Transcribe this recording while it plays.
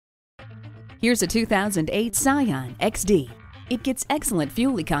Here's a 2008 Scion XD. It gets excellent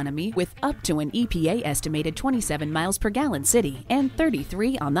fuel economy with up to an EPA estimated 27 miles per gallon city and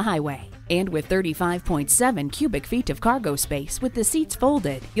 33 on the highway. And with 35.7 cubic feet of cargo space with the seats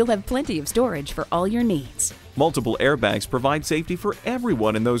folded, you'll have plenty of storage for all your needs. Multiple airbags provide safety for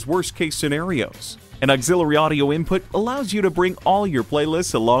everyone in those worst-case scenarios. An auxiliary audio input allows you to bring all your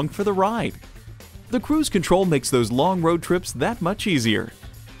playlists along for the ride. The cruise control makes those long road trips that much easier.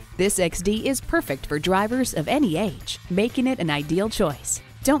 This XD is perfect for drivers of any age, making it an ideal choice.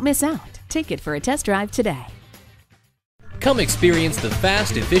 Don't miss out. Take it for a test drive today. Come experience the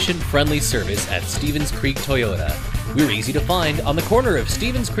fast, efficient, friendly service at Stevens Creek Toyota. We're easy to find on the corner of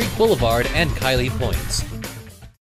Stevens Creek Boulevard and Kiley Points.